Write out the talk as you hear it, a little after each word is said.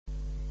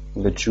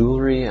The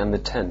Jewelry and the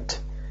Tent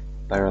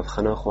by Rav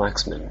Hanoch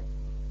Waxman.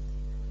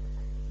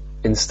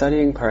 In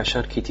studying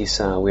Parashat Ki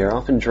Tisa, we are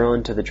often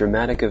drawn to the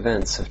dramatic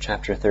events of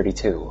chapter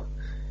 32,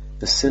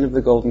 the sin of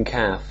the golden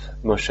calf,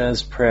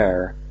 Moshe's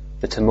prayer,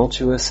 the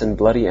tumultuous and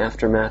bloody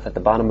aftermath at the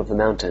bottom of the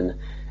mountain,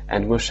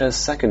 and Moshe's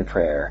second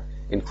prayer,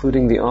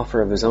 including the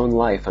offer of his own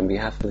life on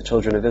behalf of the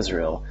children of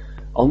Israel,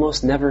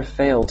 almost never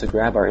fail to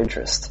grab our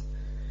interest.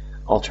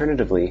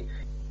 Alternatively,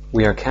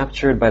 we are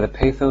captured by the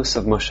pathos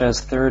of Moshe's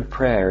third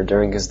prayer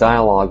during his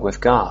dialogue with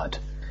God,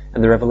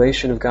 and the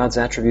revelation of God's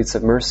attributes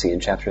of mercy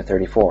in chapter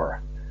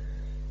 34.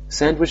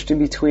 Sandwiched in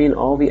between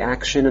all the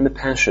action and the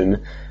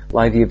passion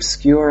lie the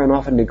obscure and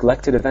often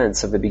neglected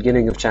events of the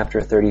beginning of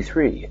chapter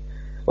 33,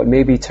 what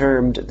may be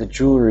termed the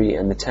jewelry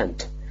and the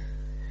tent.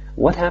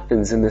 What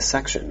happens in this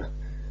section?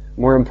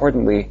 More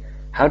importantly,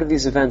 how do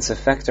these events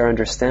affect our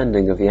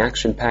understanding of the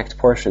action-packed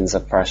portions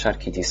of Parashat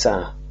Ki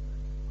Tisa?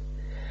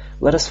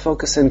 Let us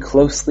focus in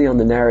closely on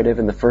the narrative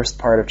in the first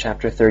part of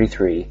chapter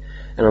 33,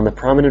 and on the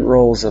prominent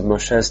roles of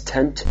Moshe's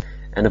tent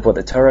and of what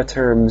the Torah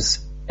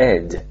terms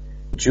ed,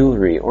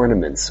 jewelry,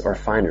 ornaments, or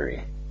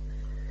finery.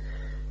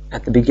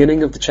 At the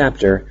beginning of the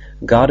chapter,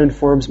 God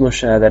informs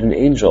Moshe that an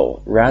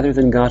angel, rather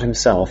than God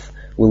himself,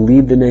 will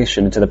lead the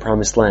nation to the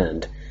promised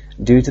land,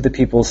 due to the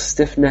people's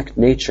stiff-necked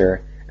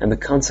nature and the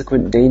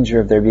consequent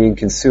danger of their being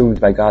consumed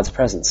by God's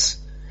presence.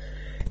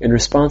 In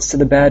response to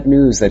the bad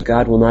news that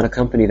God will not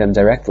accompany them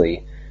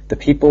directly, the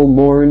people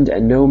mourned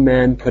and no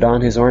man put on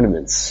his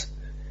ornaments.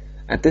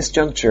 At this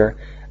juncture,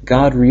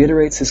 God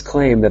reiterates his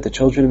claim that the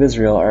children of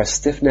Israel are a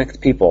stiff-necked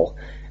people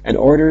and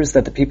orders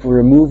that the people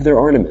remove their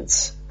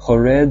ornaments,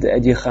 chored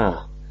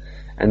edyecha,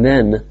 and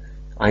then,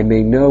 I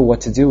may know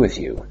what to do with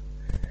you.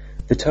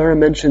 The Torah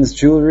mentions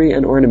jewelry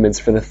and ornaments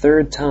for the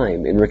third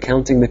time in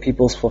recounting the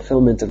people's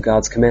fulfillment of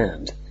God's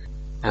command,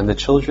 and the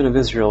children of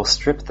Israel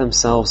stripped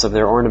themselves of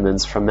their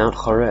ornaments from Mount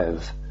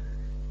Chorev.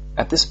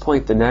 At this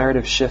point, the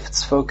narrative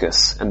shifts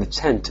focus, and the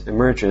tent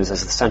emerges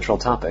as the central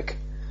topic.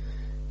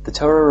 The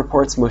Torah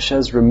reports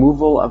Moshe's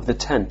removal of the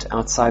tent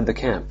outside the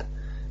camp,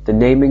 the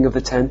naming of the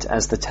tent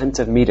as the tent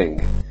of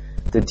meeting,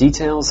 the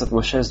details of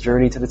Moshe's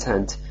journey to the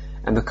tent,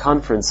 and the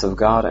conference of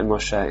God and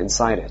Moshe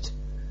inside it.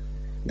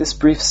 This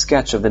brief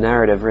sketch of the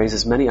narrative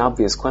raises many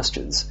obvious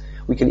questions.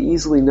 We can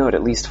easily note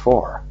at least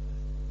four.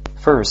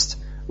 First,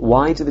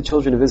 why do the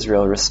children of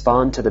Israel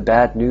respond to the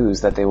bad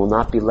news that they will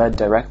not be led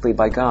directly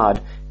by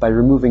God by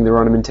removing their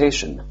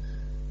ornamentation?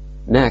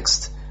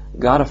 Next,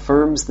 God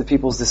affirms the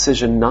people's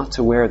decision not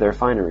to wear their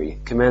finery,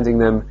 commanding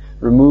them,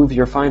 "Remove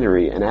your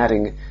finery," and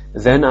adding,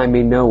 "Then I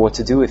may know what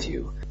to do with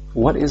you."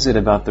 What is it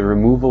about the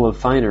removal of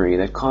finery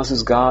that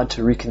causes God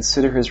to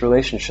reconsider his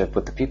relationship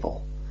with the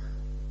people?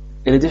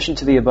 In addition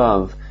to the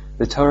above,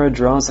 the Torah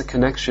draws a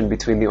connection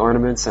between the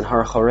ornaments and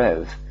Har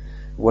Chorev.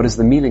 What is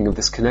the meaning of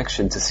this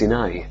connection to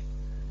Sinai?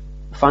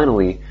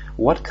 Finally,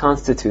 what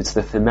constitutes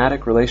the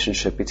thematic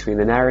relationship between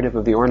the narrative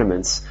of the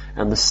ornaments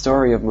and the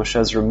story of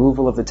Moshe's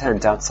removal of the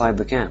tent outside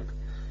the camp?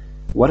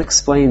 What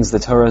explains the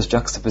Torah's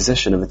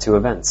juxtaposition of the two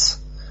events?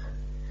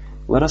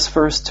 Let us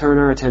first turn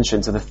our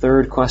attention to the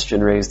third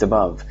question raised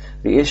above,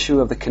 the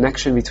issue of the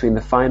connection between the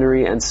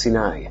finery and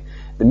Sinai,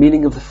 the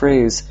meaning of the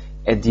phrase,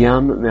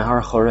 Edyam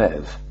mehar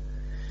Chorev.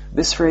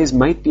 This phrase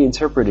might be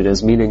interpreted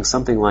as meaning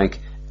something like,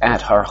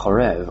 at Har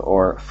Chorev,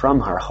 or from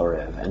Har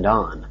Chorev, and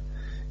on.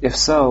 If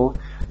so,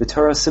 the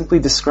Torah simply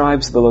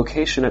describes the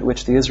location at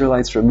which the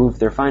Israelites removed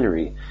their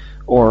finery,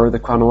 or the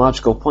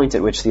chronological point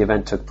at which the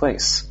event took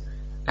place.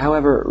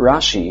 However,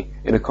 Rashi,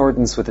 in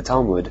accordance with the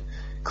Talmud,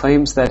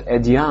 claims that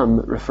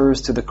Edyam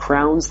refers to the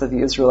crowns that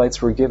the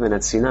Israelites were given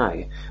at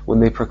Sinai when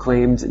they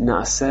proclaimed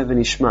Naaseh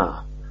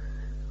v'nishma.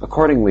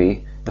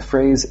 Accordingly, the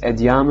phrase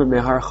Edyam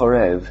mehar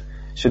Chorev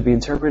should be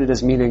interpreted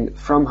as meaning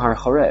from Har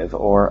Chorev,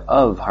 or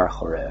of Har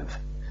Chorev.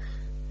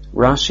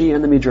 Rashi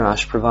and the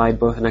Midrash provide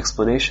both an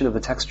explanation of the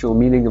textual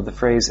meaning of the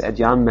phrase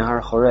Edyam mehar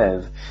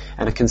Chorev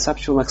and a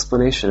conceptual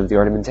explanation of the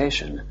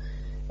ornamentation.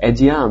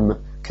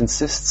 Edyam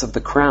consists of the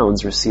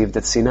crowns received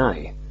at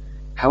Sinai.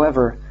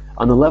 However,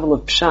 on the level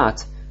of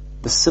Pshat,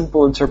 the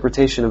simple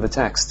interpretation of the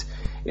text,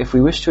 if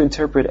we wish to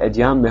interpret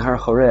Edyam mehar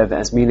Chorev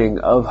as meaning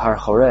of Har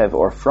Chorev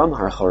or from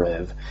Har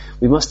Chorev,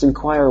 we must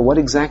inquire what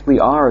exactly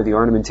are the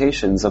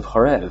ornamentations of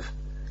Chorev.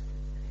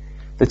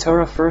 The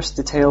Torah first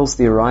details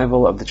the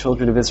arrival of the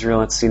children of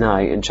Israel at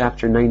Sinai in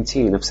chapter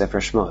 19 of Sefer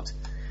Shmot.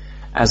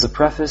 As a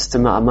preface to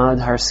Ma'amad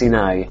Har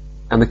Sinai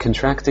and the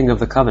contracting of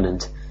the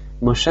covenant,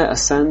 Moshe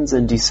ascends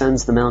and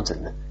descends the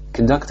mountain,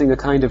 conducting a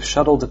kind of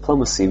shuttle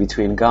diplomacy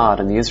between God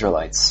and the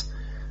Israelites.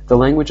 The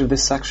language of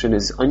this section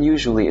is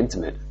unusually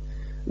intimate.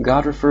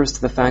 God refers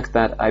to the fact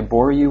that I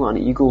bore you on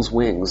eagle's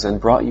wings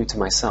and brought you to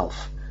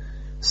myself.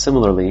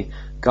 Similarly,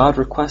 God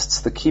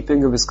requests the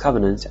keeping of his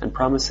covenant and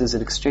promises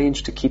in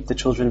exchange to keep the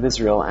children of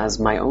Israel as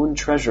my own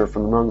treasure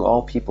from among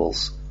all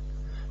peoples.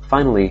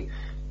 Finally,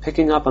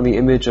 picking up on the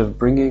image of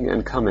bringing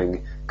and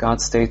coming, God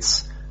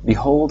states,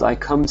 "Behold, I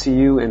come to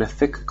you in a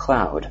thick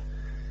cloud."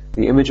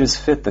 The images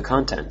fit the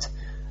content.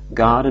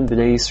 God and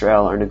Bnei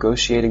Israel are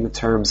negotiating the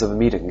terms of a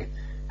meeting.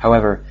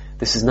 However,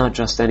 this is not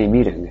just any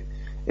meeting.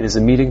 It is a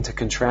meeting to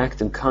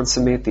contract and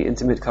consummate the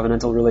intimate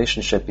covenantal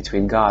relationship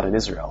between God and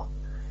Israel.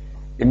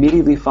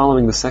 Immediately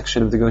following the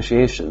section of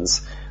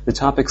negotiations, the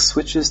topic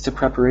switches to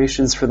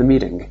preparations for the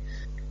meeting.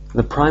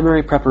 The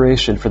primary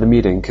preparation for the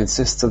meeting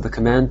consists of the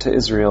command to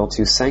Israel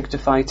to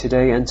sanctify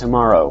today and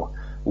tomorrow,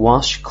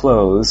 wash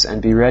clothes,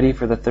 and be ready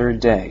for the third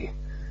day.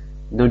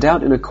 No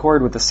doubt in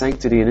accord with the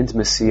sanctity and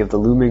intimacy of the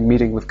looming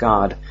meeting with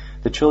God,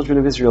 the children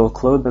of Israel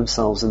clothed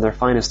themselves in their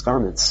finest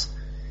garments.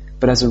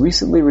 But as a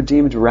recently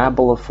redeemed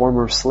rabble of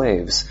former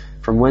slaves,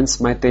 from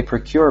whence might they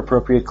procure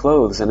appropriate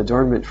clothes and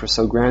adornment for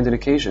so grand an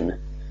occasion?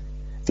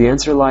 The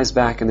answer lies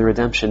back in the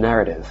redemption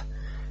narrative.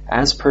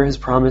 As per his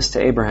promise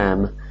to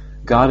Abraham,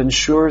 God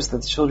ensures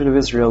that the children of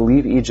Israel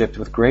leave Egypt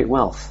with great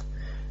wealth.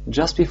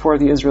 Just before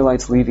the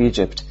Israelites leave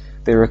Egypt,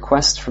 they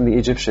request from the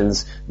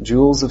Egyptians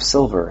jewels of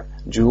silver,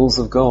 jewels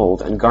of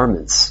gold, and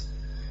garments.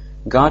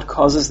 God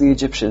causes the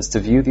Egyptians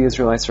to view the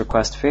Israelites'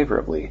 request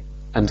favorably,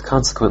 and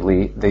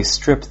consequently they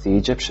stripped the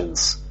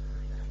Egyptians.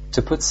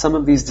 To put some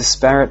of these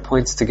disparate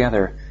points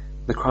together,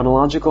 the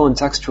chronological and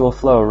textual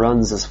flow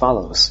runs as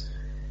follows.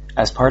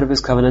 As part of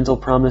his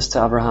covenantal promise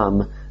to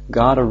Abraham,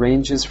 God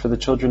arranges for the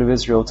children of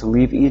Israel to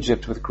leave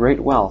Egypt with great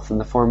wealth in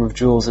the form of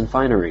jewels and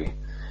finery.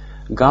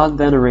 God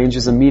then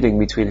arranges a meeting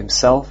between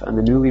himself and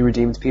the newly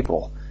redeemed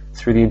people,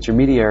 through the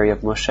intermediary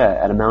of Moshe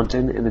at a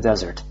mountain in the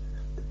desert.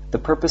 The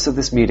purpose of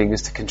this meeting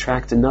is to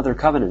contract another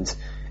covenant,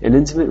 an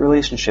intimate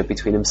relationship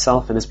between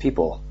himself and his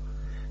people.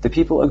 The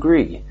people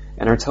agree,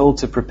 and are told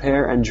to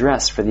prepare and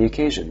dress for the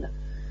occasion.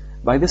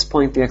 By this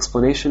point, the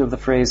explanation of the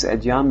phrase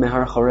Edyam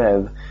mehar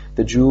Chorev,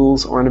 the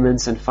jewels,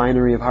 ornaments, and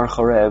finery of Har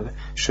Chorev,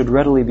 should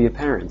readily be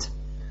apparent.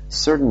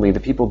 Certainly, the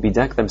people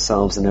bedeck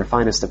themselves in their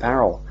finest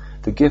apparel,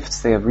 the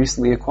gifts they have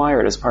recently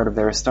acquired as part of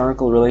their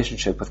historical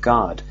relationship with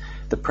God,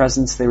 the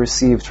presents they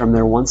received from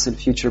their once and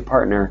future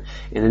partner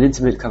in an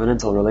intimate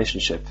covenantal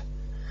relationship.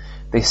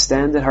 They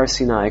stand at Har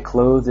Sinai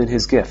clothed in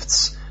his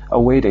gifts,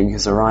 awaiting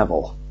his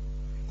arrival.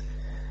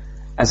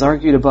 As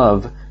argued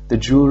above, the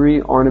jewelry,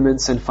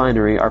 ornaments, and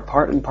finery are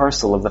part and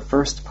parcel of the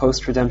first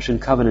post-redemption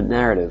covenant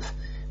narrative,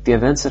 the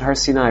events at Har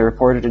Sinai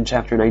reported in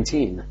chapter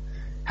 19.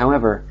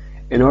 However,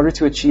 in order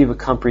to achieve a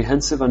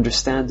comprehensive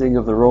understanding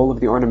of the role of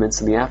the ornaments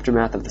in the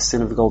aftermath of the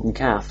sin of the golden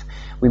calf,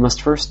 we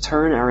must first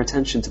turn our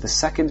attention to the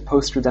second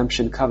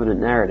post-redemption covenant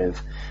narrative,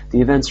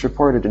 the events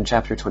reported in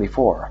chapter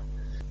 24.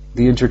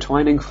 The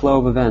intertwining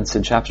flow of events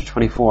in chapter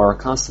 24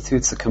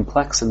 constitutes a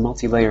complex and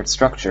multi-layered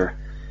structure.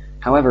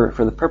 However,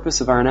 for the purpose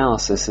of our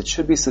analysis, it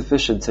should be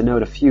sufficient to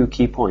note a few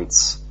key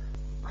points.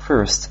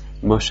 First,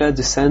 Moshe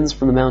descends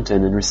from the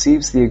mountain and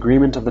receives the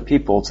agreement of the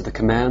people to the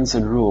commands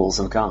and rules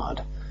of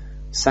God.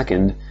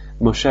 Second,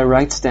 Moshe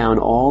writes down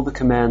all the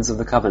commands of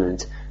the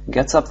covenant,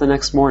 gets up the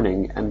next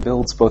morning, and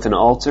builds both an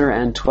altar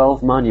and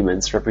 12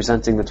 monuments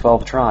representing the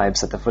 12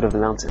 tribes at the foot of the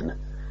mountain.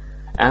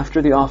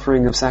 After the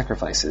offering of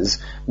sacrifices,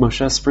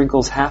 Moshe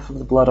sprinkles half of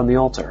the blood on the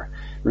altar,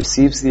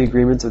 receives the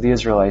agreement of the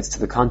Israelites to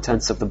the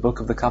contents of the Book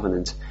of the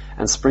Covenant,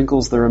 and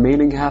sprinkles the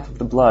remaining half of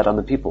the blood on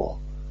the people.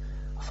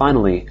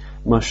 Finally,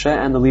 Moshe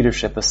and the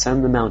leadership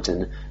ascend the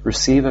mountain,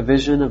 receive a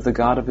vision of the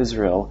God of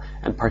Israel,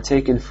 and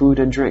partake in food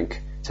and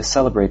drink to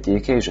celebrate the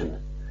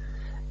occasion.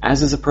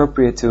 As is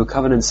appropriate to a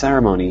covenant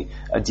ceremony,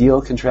 a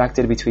deal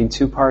contracted between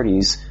two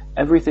parties,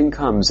 everything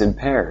comes in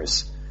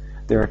pairs.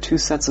 There are two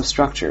sets of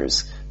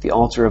structures, the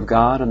altar of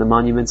God and the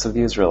monuments of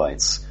the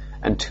Israelites,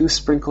 and two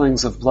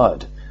sprinklings of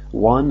blood,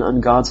 one on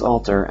God's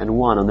altar and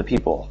one on the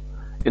people.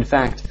 In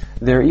fact,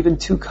 there are even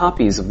two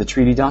copies of the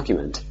treaty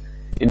document.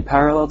 In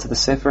parallel to the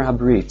Sefer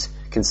HaBrit,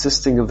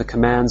 consisting of the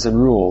commands and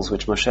rules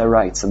which Moshe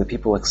writes and the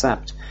people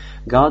accept,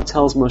 God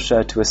tells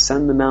Moshe to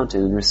ascend the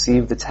mountain and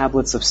receive the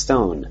tablets of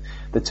stone,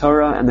 the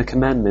Torah and the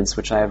commandments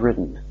which I have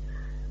written.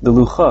 The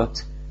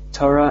Luchot,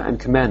 Torah and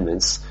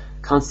commandments,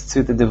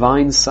 constitute the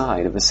divine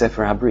side of the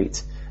Sefer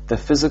HaBrit, the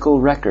physical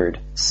record,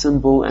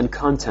 symbol, and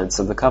contents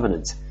of the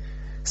covenant.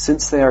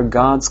 Since they are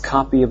God's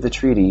copy of the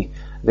treaty,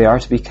 they are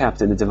to be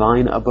kept in the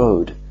divine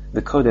abode,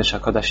 the Kodesh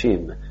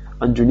HaKodashim,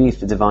 underneath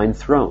the divine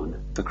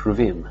throne, the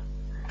Kruvim.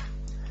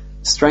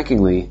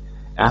 Strikingly,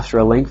 after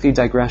a lengthy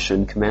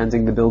digression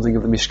commanding the building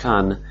of the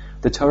Mishkan,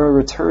 the Torah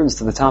returns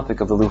to the topic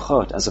of the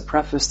Luchot as a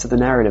preface to the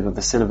narrative of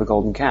the sin of the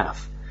golden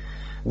calf.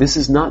 This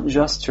is not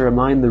just to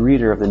remind the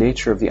reader of the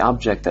nature of the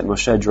object that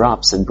Moshe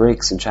drops and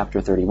breaks in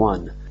chapter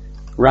 31.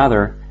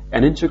 Rather,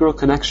 an integral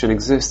connection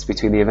exists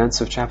between the events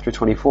of chapter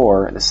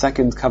 24, the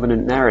second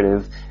covenant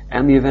narrative,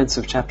 and the events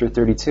of chapter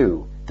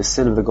 32, the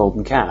sin of the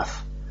golden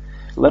calf.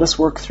 Let us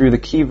work through the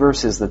key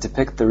verses that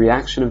depict the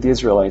reaction of the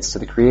Israelites to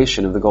the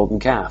creation of the golden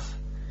calf.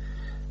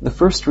 The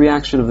first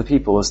reaction of the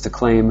people is to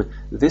claim,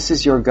 "This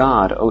is your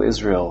God, O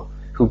Israel,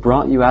 who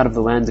brought you out of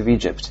the land of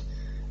Egypt."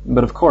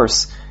 But of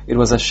course, it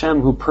was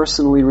Hashem who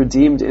personally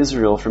redeemed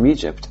Israel from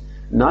Egypt,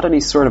 not any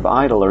sort of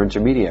idol or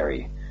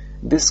intermediary.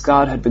 This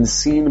God had been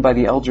seen by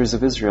the elders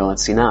of Israel at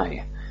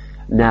Sinai.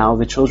 Now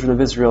the children of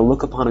Israel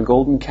look upon a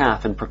golden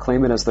calf and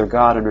proclaim it as their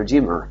God and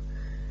Redeemer.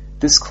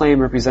 This claim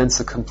represents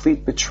a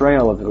complete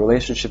betrayal of the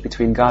relationship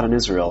between God and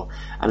Israel,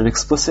 and an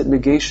explicit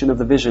negation of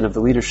the vision of the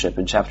leadership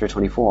in chapter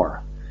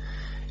 24.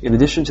 In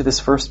addition to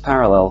this first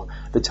parallel,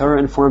 the Torah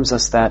informs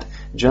us that,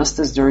 just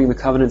as during the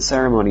covenant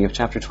ceremony of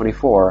chapter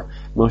 24,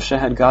 Moshe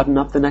had gotten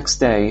up the next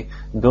day,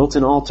 built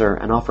an altar,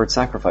 and offered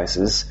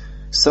sacrifices,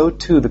 so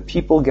too the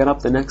people get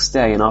up the next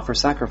day and offer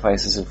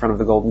sacrifices in front of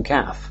the golden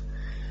calf.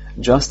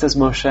 Just as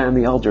Moshe and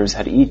the elders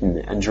had eaten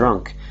and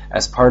drunk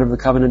as part of the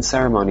covenant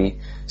ceremony,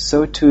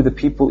 so too the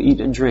people eat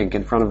and drink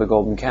in front of the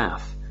golden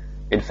calf.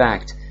 In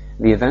fact,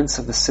 the events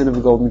of the sin of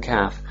the golden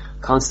calf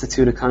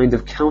constitute a kind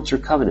of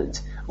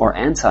counter-covenant or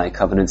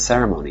anti-covenant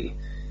ceremony.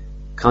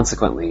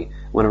 Consequently,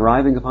 when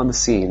arriving upon the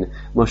scene,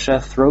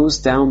 Moshe throws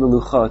down the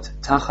luchot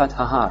tachat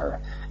hahar,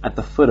 at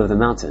the foot of the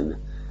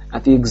mountain,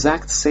 at the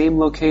exact same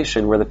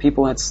location where the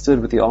people had stood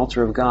with the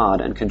altar of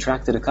God and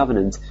contracted a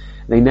covenant.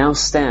 They now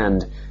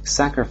stand,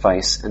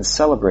 sacrifice, and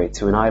celebrate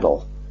to an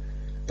idol.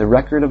 The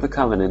record of the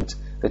covenant,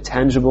 the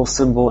tangible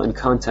symbol and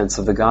contents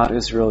of the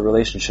God-Israel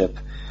relationship,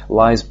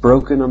 lies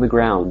broken on the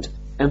ground,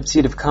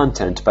 emptied of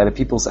content by the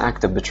people's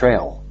act of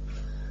betrayal.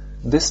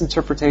 This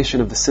interpretation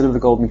of the sin of the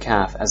golden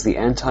calf as the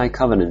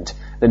anti-covenant,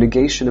 the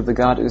negation of the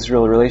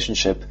God-Israel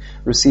relationship,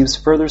 receives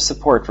further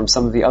support from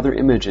some of the other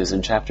images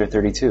in chapter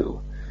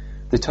 32.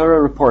 The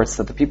Torah reports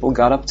that the people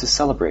got up to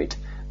celebrate,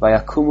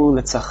 vayakumu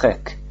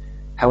letzachek.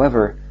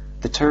 However,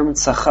 the term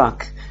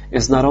tzachak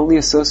is not only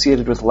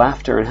associated with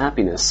laughter and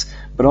happiness,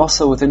 but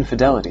also with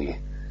infidelity.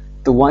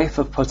 The wife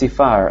of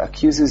Potiphar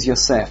accuses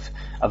Yosef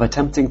of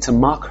attempting to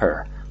mock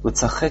her,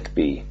 letzachek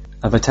bi,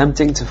 of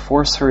attempting to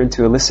force her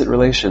into illicit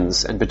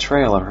relations and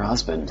betrayal of her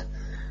husband.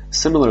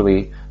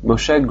 Similarly,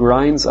 Moshe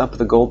grinds up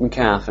the golden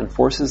calf and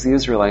forces the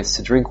Israelites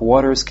to drink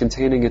waters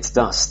containing its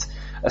dust,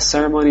 a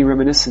ceremony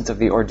reminiscent of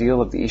the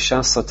ordeal of the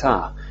Isha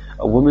Sotah,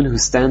 a woman who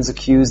stands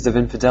accused of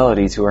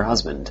infidelity to her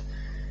husband.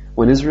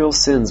 When Israel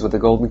sins with the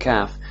golden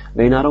calf,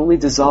 they not only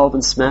dissolve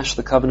and smash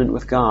the covenant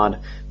with God,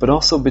 but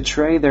also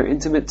betray their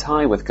intimate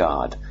tie with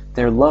God,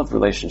 their love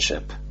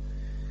relationship.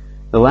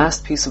 The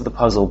last piece of the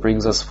puzzle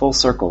brings us full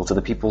circle to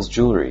the people's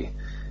jewelry.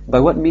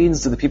 By what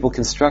means do the people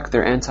construct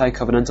their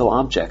anti-covenantal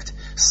object,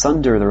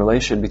 sunder the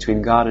relation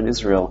between God and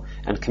Israel,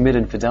 and commit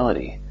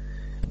infidelity?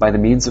 By the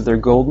means of their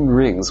golden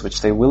rings, which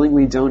they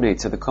willingly donate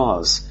to the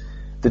cause.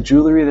 The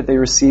jewelry that they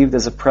received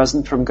as a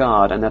present from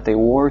God and that they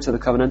wore to the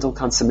covenantal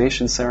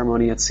consummation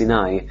ceremony at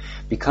Sinai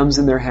becomes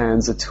in their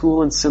hands a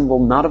tool and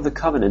symbol not of the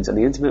covenant and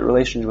the intimate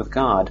relation with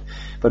God,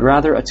 but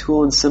rather a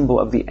tool and symbol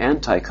of the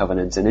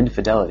anti-covenant and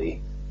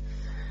infidelity.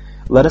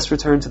 Let us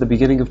return to the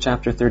beginning of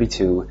chapter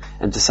 32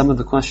 and to some of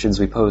the questions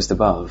we posed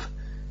above.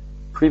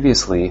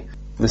 Previously,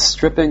 the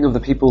stripping of the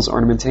people's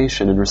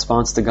ornamentation in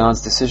response to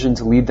God's decision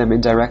to lead them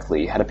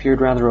indirectly had appeared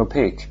rather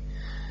opaque.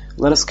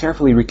 Let us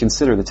carefully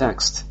reconsider the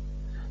text.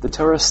 The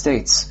Torah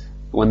states,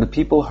 "When the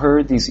people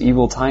heard these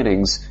evil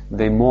tidings,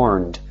 they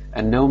mourned,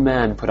 and no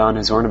man put on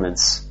his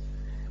ornaments."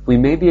 We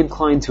may be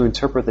inclined to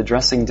interpret the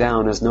dressing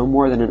down as no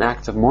more than an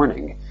act of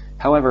mourning.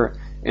 However,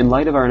 in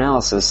light of our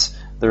analysis,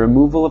 the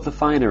removal of the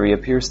finery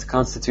appears to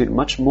constitute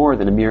much more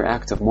than a mere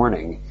act of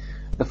mourning.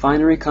 The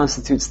finery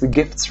constitutes the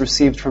gifts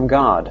received from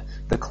God,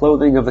 the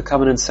clothing of the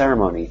covenant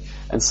ceremony,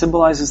 and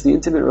symbolizes the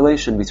intimate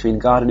relation between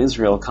God and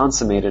Israel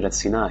consummated at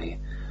Sinai.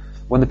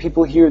 When the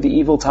people hear the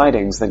evil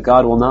tidings that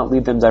God will not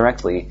lead them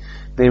directly,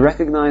 they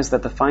recognize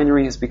that the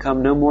finery has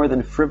become no more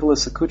than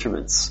frivolous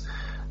accoutrements.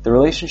 The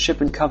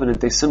relationship and covenant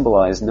they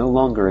symbolize no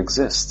longer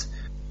exist.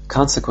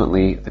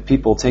 Consequently, the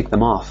people take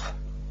them off.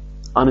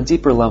 On a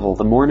deeper level,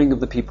 the mourning of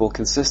the people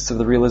consists of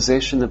the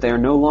realization that they are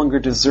no longer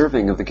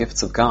deserving of the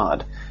gifts of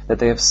God, that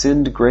they have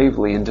sinned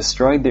gravely and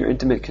destroyed their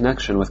intimate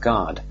connection with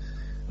God.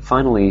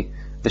 Finally,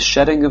 the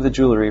shedding of the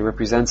jewelry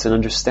represents an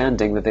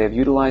understanding that they have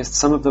utilized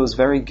some of those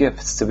very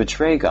gifts to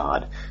betray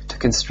God, to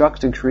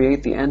construct and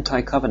create the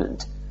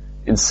anti-covenant.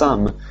 In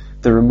sum,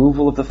 the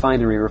removal of the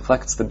finery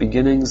reflects the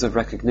beginnings of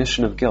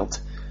recognition of guilt,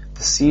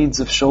 the seeds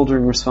of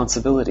shouldering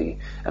responsibility,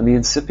 and the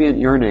incipient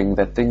yearning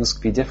that things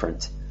be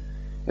different.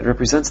 It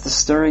represents the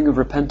stirring of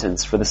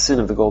repentance for the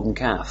sin of the golden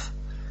calf.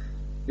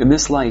 In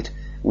this light,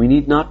 we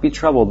need not be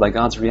troubled by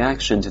God's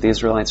reaction to the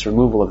Israelites'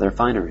 removal of their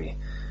finery.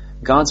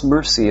 God's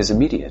mercy is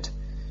immediate.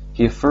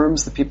 He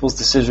affirms the people's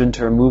decision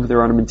to remove their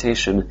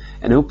ornamentation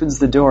and opens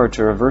the door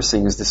to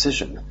reversing his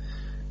decision.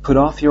 "Put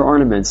off your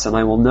ornaments, and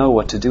I will know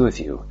what to do with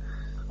you."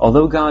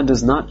 Although God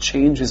does not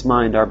change his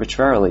mind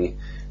arbitrarily,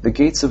 the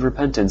gates of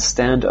repentance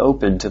stand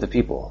open to the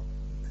people.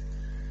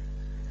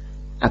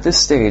 At this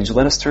stage,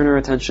 let us turn our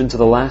attention to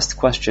the last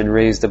question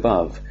raised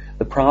above,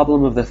 the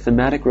problem of the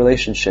thematic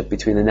relationship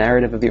between the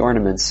narrative of the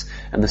ornaments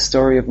and the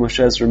story of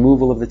Moshe's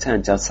removal of the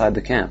tent outside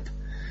the camp.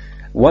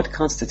 What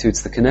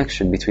constitutes the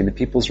connection between the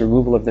people's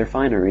removal of their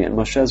finery and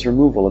Moshe's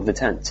removal of the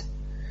tent?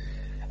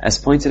 As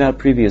pointed out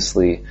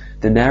previously,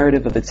 the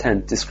narrative of the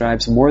tent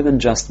describes more than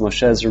just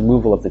Moshe's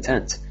removal of the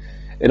tent.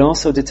 It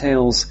also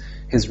details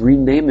his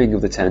renaming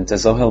of the tent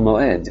as Ohel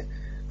Moed,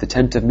 the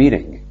tent of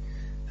meeting.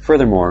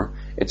 Furthermore,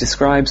 it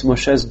describes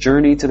Moshe's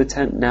journey to the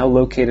tent now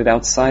located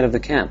outside of the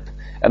camp,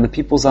 and the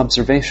people's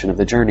observation of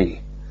the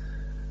journey.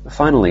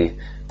 Finally,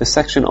 the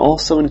section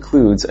also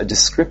includes a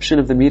description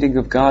of the meeting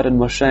of God and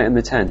Moshe in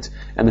the tent,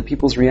 and the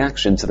people's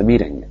reaction to the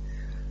meeting.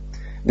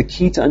 The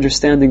key to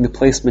understanding the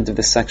placement of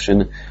this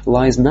section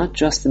lies not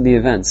just in the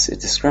events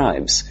it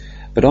describes,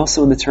 but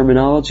also in the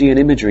terminology and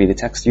imagery the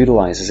text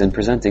utilizes in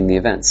presenting the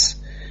events.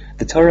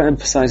 The Torah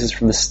emphasizes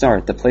from the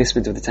start the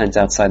placement of the tent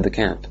outside the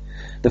camp.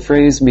 The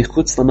phrase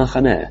michutz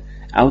lamachaneh,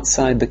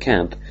 outside the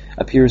camp,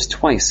 appears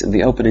twice in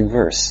the opening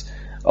verse,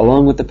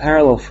 along with the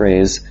parallel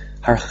phrase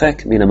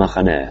harchek min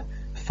hamachaneh,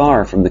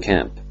 far from the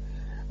camp.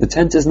 The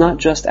tent is not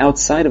just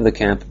outside of the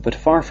camp, but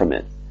far from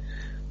it.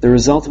 The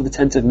result of the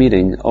tent of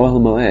meeting,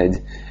 Ohel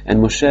Moed, and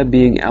Moshe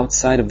being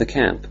outside of the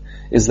camp,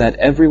 is that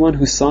everyone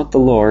who sought the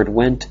Lord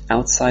went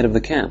outside of the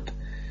camp.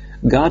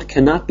 God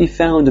cannot be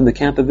found in the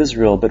camp of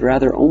Israel, but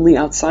rather only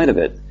outside of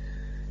it.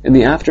 In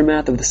the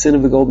aftermath of the sin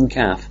of the golden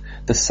calf,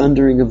 the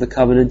sundering of the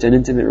covenant and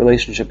intimate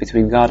relationship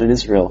between God and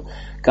Israel,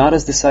 God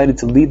has decided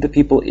to lead the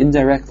people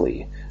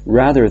indirectly,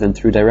 rather than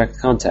through direct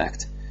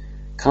contact.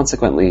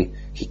 Consequently,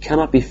 he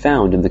cannot be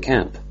found in the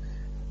camp.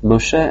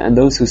 Moshe and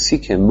those who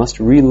seek him must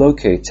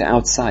relocate to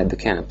outside the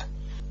camp.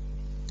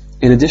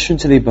 In addition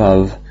to the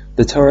above,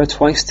 the Torah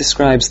twice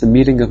describes the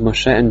meeting of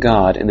Moshe and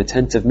God in the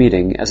tent of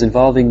meeting as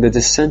involving the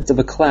descent of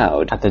a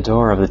cloud at the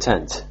door of the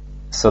tent,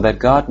 so that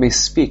God may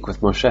speak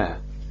with Moshe.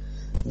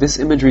 This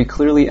imagery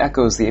clearly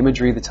echoes the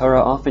imagery the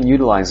Torah often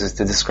utilizes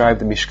to describe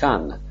the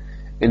Mishkan.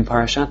 In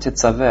Parashat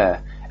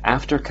Tetzaveh,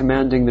 after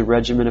commanding the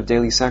regimen of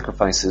daily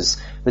sacrifices,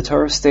 the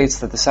Torah states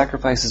that the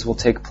sacrifices will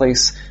take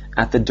place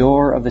at the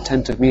door of the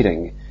tent of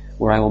meeting,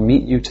 where I will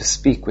meet you to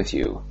speak with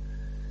you.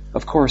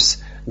 Of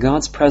course,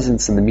 God's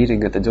presence in the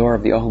meeting at the door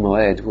of the Ohel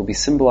Moed will be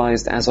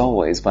symbolized, as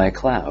always, by a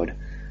cloud.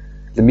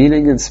 The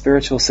meaning and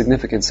spiritual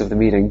significance of the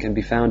meeting can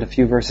be found a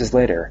few verses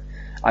later.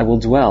 I will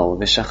dwell,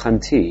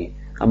 v'shachanti,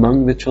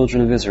 among the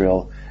children of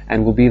Israel,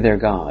 and will be their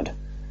God.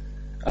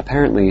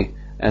 Apparently,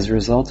 as a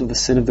result of the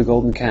sin of the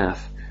golden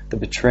calf, the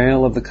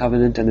betrayal of the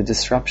covenant and the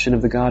disruption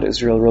of the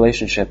God-Israel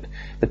relationship,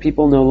 the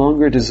people no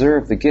longer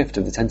deserve the gift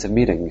of the tent of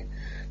meeting.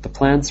 The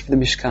plans for the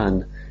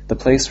Mishkan, the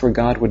place where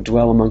God would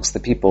dwell amongst the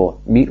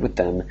people, meet with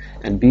them,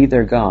 and be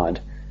their God,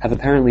 have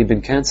apparently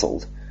been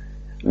cancelled.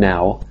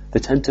 Now, the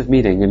tent of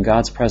meeting and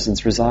God's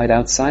presence reside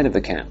outside of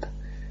the camp.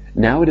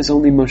 Now it is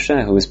only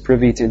Moshe who is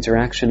privy to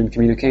interaction and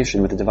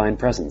communication with the divine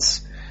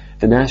presence.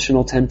 The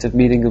national tent of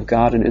meeting of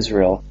God and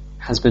Israel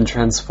has been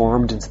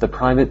transformed into the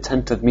private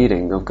tent of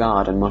meeting of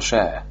God and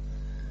Moshe.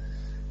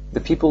 The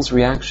people's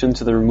reaction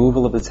to the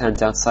removal of the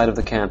tent outside of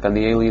the camp and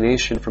the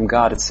alienation from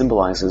God it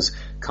symbolizes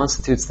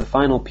constitutes the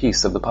final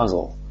piece of the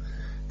puzzle.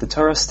 The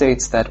Torah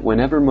states that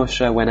whenever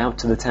Moshe went out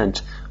to the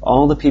tent,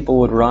 all the people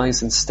would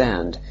rise and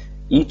stand,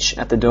 each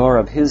at the door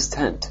of his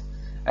tent,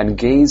 and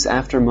gaze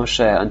after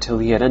Moshe until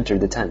he had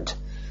entered the tent.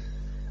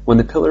 When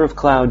the pillar of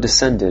cloud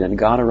descended and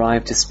God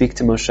arrived to speak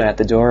to Moshe at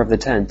the door of the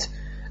tent,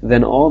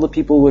 then all the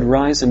people would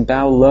rise and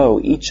bow low,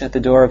 each at the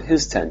door of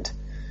his tent.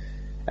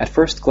 At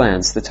first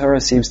glance, the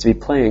Torah seems to be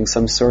playing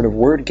some sort of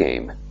word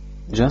game.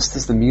 Just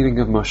as the meeting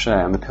of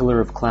Moshe and the pillar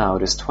of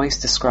cloud is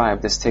twice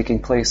described as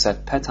taking place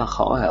at Petach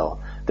HaOhel,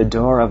 the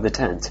door of the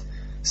tent,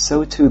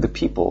 so too the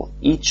people,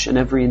 each and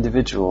every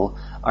individual,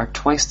 are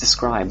twice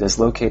described as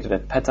located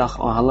at Petach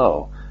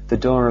Ohalo, the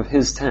door of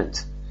his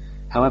tent.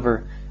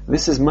 However,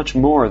 this is much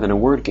more than a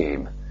word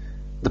game.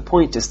 The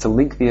point is to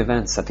link the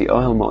events at the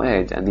Ohel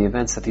Moed and the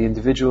events at the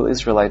individual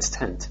Israelites'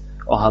 tent,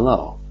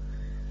 Ohalo.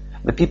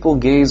 The people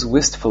gaze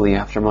wistfully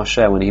after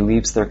Moshe when he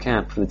leaves their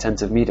camp for the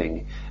tent of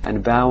meeting,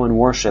 and bow and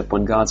worship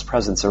when God's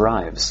presence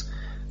arrives.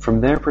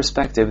 From their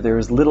perspective, there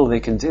is little they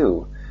can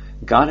do.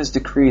 God has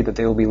decreed that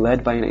they will be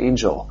led by an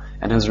angel,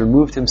 and has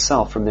removed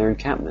himself from their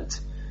encampment.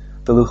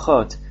 The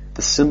Luchot,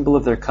 the symbol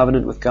of their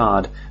covenant with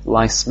God,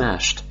 lie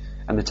smashed,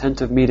 and the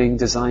tent of meeting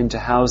designed to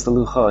house the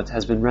Luchot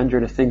has been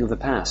rendered a thing of the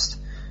past.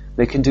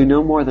 They can do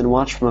no more than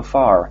watch from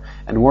afar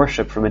and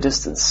worship from a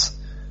distance.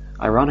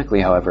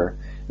 Ironically, however,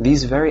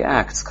 these very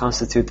acts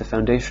constitute the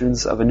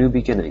foundations of a new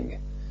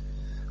beginning.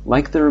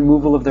 Like the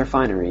removal of their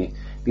finery,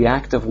 the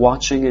act of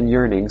watching and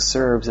yearning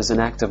serves as an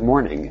act of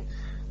mourning.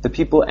 The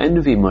people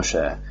envy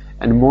Moshe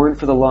and mourn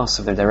for the loss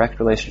of their direct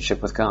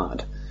relationship with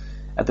God.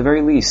 At the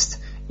very least,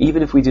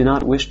 even if we do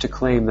not wish to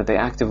claim that they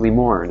actively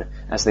mourn,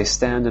 as they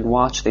stand and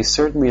watch, they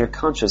certainly are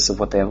conscious of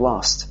what they have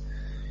lost.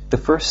 The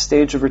first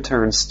stage of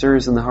return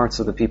stirs in the hearts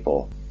of the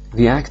people.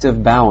 The act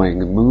of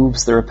bowing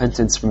moves the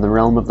repentance from the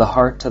realm of the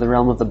heart to the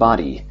realm of the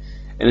body.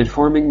 In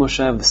informing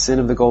Moshe of the sin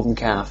of the golden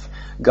calf,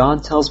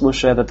 God tells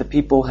Moshe that the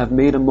people have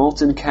made a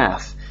molten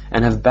calf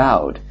and have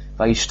bowed,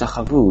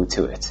 vayishtachavu,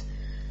 to it.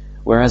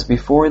 Whereas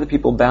before the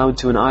people bowed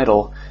to an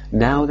idol,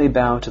 now they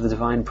bow to the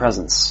divine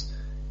presence.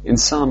 In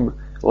sum,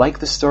 like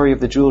the story of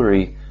the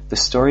jewelry, the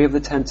story of the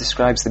tent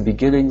describes the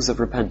beginnings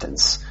of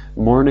repentance,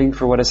 mourning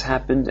for what has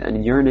happened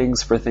and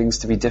yearnings for things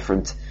to be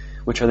different,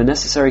 which are the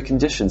necessary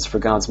conditions for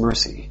God's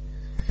mercy.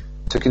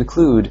 To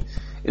conclude,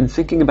 in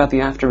thinking about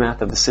the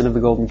aftermath of the sin of the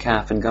golden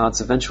calf and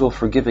God's eventual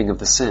forgiving of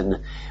the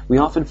sin, we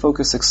often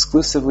focus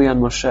exclusively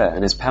on Moshe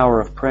and his power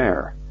of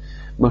prayer.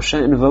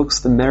 Moshe invokes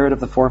the merit of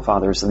the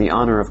forefathers and the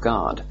honor of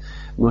God.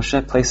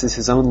 Moshe places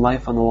his own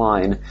life on the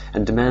line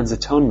and demands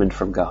atonement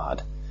from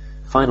God.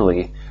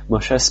 Finally,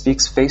 Moshe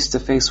speaks face to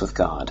face with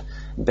God,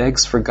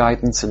 begs for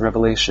guidance and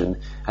revelation,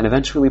 and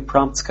eventually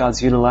prompts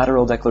God's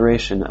unilateral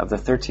declaration of the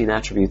 13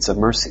 attributes of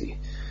mercy.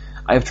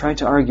 I have tried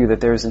to argue that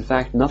there is in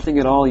fact nothing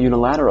at all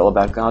unilateral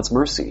about God's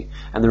mercy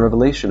and the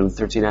revelation of the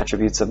 13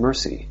 attributes of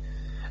mercy.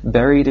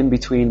 Buried in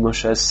between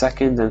Moshe's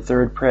second and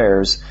third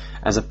prayers,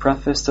 as a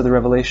preface to the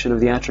revelation of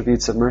the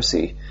attributes of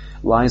mercy,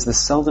 lies the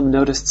seldom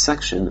noticed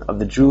section of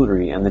the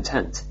jewelry and the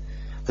tent,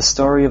 the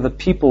story of the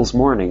people's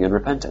mourning and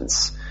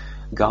repentance.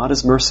 God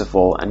is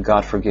merciful and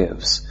God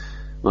forgives.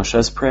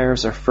 Moshe's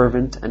prayers are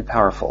fervent and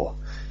powerful,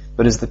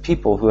 but it is the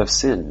people who have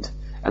sinned,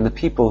 and the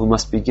people who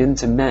must begin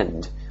to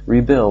mend,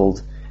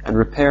 rebuild, and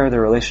repair their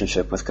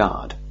relationship with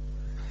God.